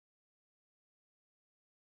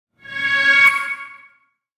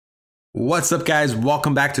What's up, guys?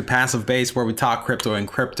 Welcome back to Passive Base, where we talk crypto and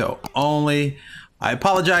crypto only. I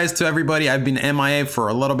apologize to everybody. I've been MIA for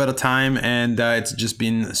a little bit of time, and it's just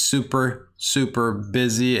been super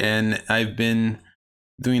busy, and I've been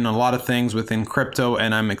doing a lot of things within crypto,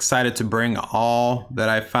 and I'm excited to bring all that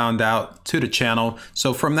I found out to the channel.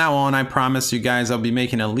 So from now on, I promise you guys I'll be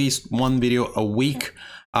making at least one video a week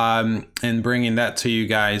and bringing that to you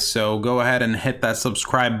guys. So go ahead and hit that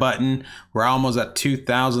subscribe button. We're almost at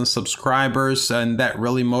 2,000 subscribers, and that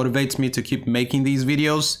really motivates me to keep making these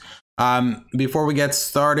videos. Before we get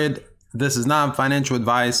started, this is not financial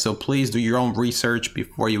advice, so please do your own research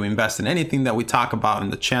before you invest in anything that we talk about in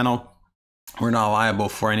the channel. We're not liable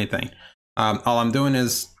for anything. All I'm doing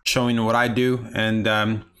is showing what I do,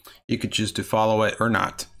 and you could choose to follow it or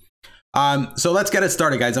not. So let's get it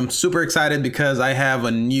started, guys. I'm super excited because I have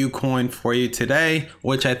a new coin for you today,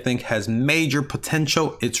 which I think has major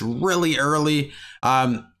potential. It's really early.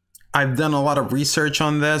 I've done a lot of research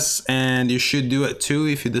on this, and you should do it too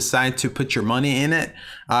if you decide to put your money in it.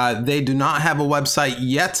 They do not have a website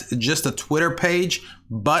yet, just a Twitter page,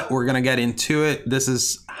 but we're gonna get into it. This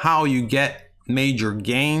is how you get major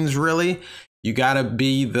gains, really. You gotta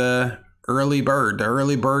be the early bird. The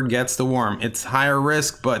early bird gets the worm. It's higher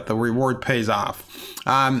risk, but the reward pays off.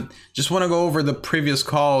 Just want to go over the previous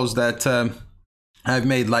calls that I've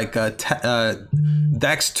made, like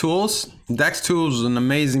DEXTOOLS. DEXTOOLS is an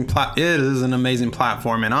amazing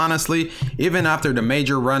platform, and honestly, even after the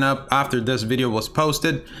major run up after this video was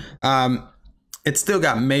posted, it still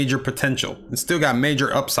got major potential. It still got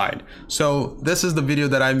major upside. So this is the video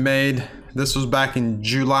that I made. This was back in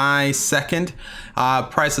July 2nd.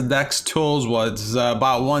 Price of DEXTOOLS was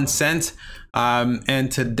about 1 cent. And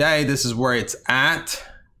today, this is where it's at.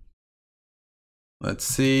 Let's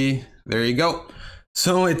see. There you go.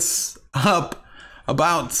 So it's up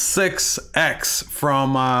about 6x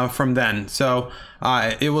from then. So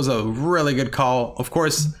it was a really good call. Of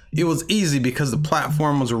course, it was easy because the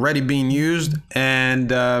platform was already being used,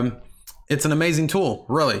 and it's an amazing tool,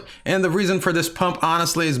 really. And the reason for this pump,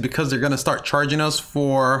 honestly, is because they're going to start charging us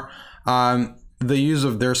for the use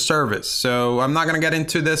of their service. So I'm not going to get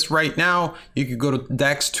into this right now. You could go to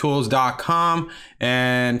DEXTOOLS.com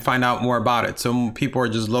and find out more about it. So people are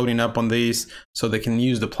just loading up on these so they can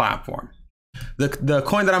use the platform. The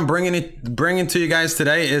coin that I'm bringing to you guys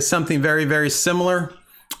today is something very similar,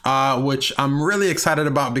 which I'm really excited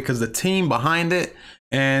about because the team behind it,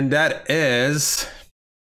 and that is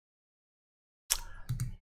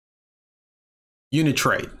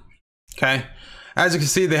UniTrade. Okay, as you can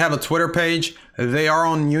see, they have a Twitter page. They are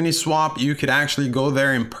on UNISWAP. You could actually go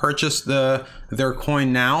there and purchase their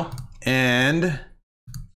coin now. And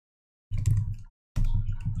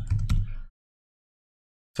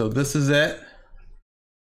so this is it.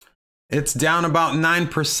 It's down about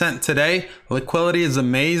 9% today. Liquidity is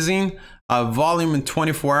amazing. Volume in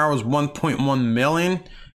 24 hours, 1.1 million.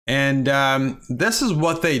 And this is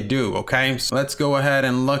what they do, okay? So let's go ahead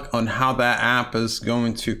and look on how that app is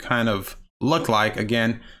going to kind of look like.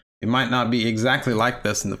 Again, it might not be exactly like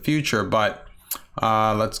this in the future, but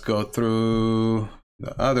let's go through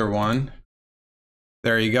the other one.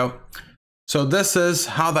 There you go. So this is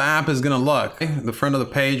how the app is gonna look. The front of the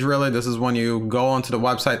page, really, this is when you go onto the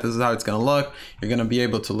website, this is how it's gonna look. You're gonna be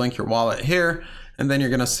able to link your wallet here, and then you're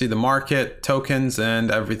gonna see the market, tokens,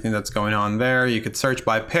 and everything that's going on there. You could search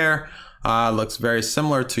by pair. Looks very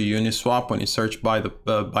similar to Uniswap when you search by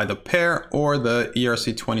the pair or the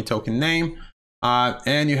ERC20 token name.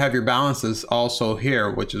 And you have your balances also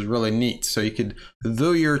here, which is really neat. So you could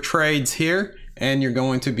do your trades here, and you're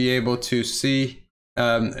going to be able to see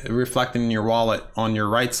reflecting in your wallet on your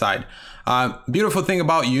right side. Beautiful thing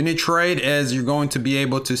about UniTrade is you're going to be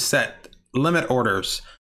able to set limit orders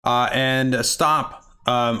and stop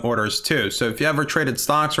orders too. So if you ever traded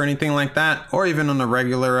stocks or anything like that, or even on a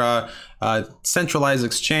regular centralized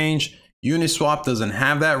exchange, Uniswap doesn't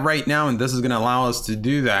have that right now, and this is going to allow us to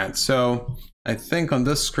do that. So I think on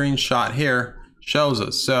this screenshot here shows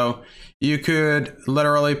us. So you could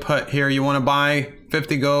literally put here, you want to buy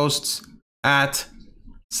 50 ghosts at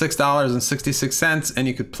 $6.66, and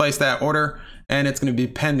you could place that order, and it's going to be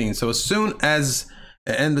pending. So as soon as,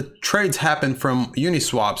 and the trades happen from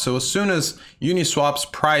Uniswap, so as soon as Uniswap's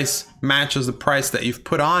price matches the price that you've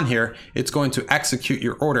put on here, it's going to execute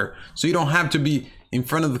your order. So you don't have to be in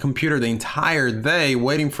front of the computer the entire day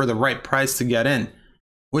waiting for the right price to get in,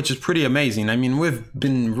 which is pretty amazing. I mean, we've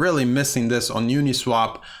been really missing this on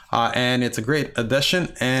Uniswap, and it's a great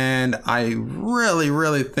addition, and I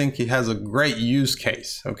really think it has a great use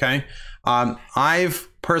case, okay? I've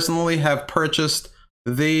personally have purchased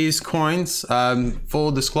these coins,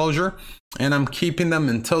 full disclosure, and I'm keeping them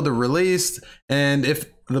until they're released. And if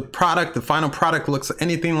the final product looks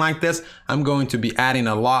anything like this, I'm going to be adding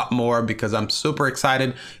a lot more because I'm super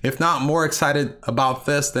excited, if not more excited about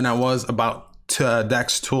this than I was about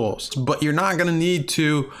DEXTools. But you're not gonna need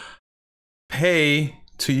to pay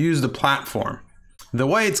to use the platform. The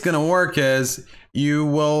way it's gonna work is you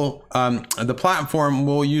will, the platform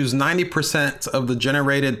will use 90% of the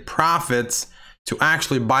generated profits to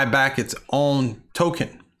actually buy back its own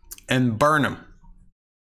token and burn them.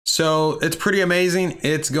 So it's pretty amazing.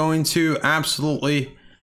 It's going to absolutely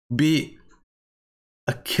be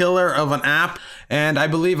a killer of an app. And I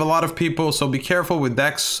believe a lot of people, so be careful with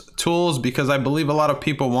DEXTools, because I believe a lot of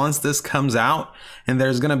people, once this comes out and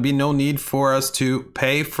there's going to be no need for us to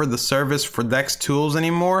pay for the service for DEXTools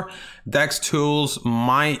anymore, DEXTools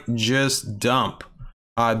might just dump.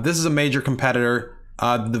 This is a major competitor.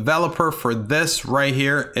 The developer for this right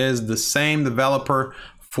here is the same developer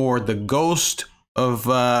for the Ghost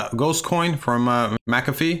coin from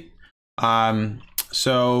McAfee.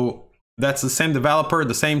 So that's the same developer,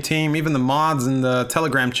 the same team. Even the mods in the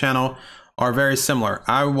Telegram channel are very similar.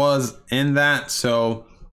 I was in that, so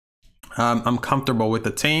I'm comfortable with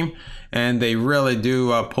the team, and they really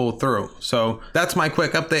do pull through. So that's my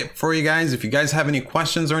quick update for you guys. If you guys have any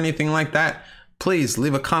questions or anything like that, please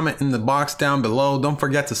leave a comment in the box down below. Don't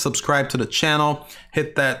forget to subscribe to the channel,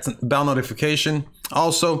 hit that bell notification.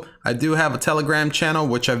 Also, I do have a Telegram channel,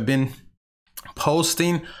 which I've been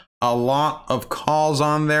posting a lot of calls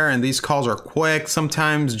on there, and these calls are quick,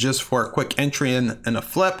 sometimes just for a quick entry and a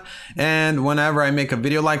flip. And whenever I make a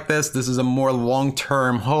video like this is a more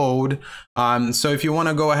long-term hold. So if you want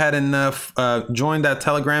to go ahead and join that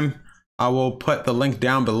Telegram, I will put the link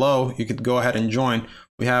down below. You could go ahead and join.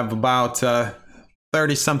 We have about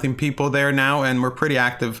 30 something people there now, and we're pretty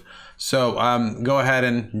active. So go ahead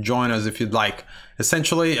and join us if you'd like.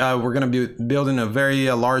 Essentially, we're going to be building a very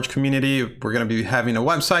large community. We're going to be having a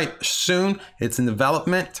website soon. It's in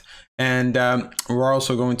development. And we're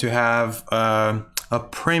also going to have a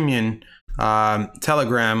premium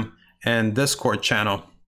Telegram and Discord channel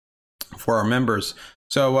for our members.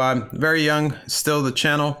 So very young still, the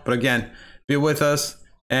channel, but again, be with us.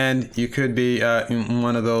 And you could be in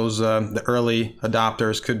one of those, the early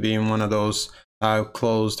adopters could be in one of those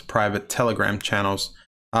closed private Telegram channels.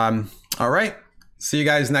 All right, see you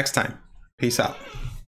guys next time. Peace out.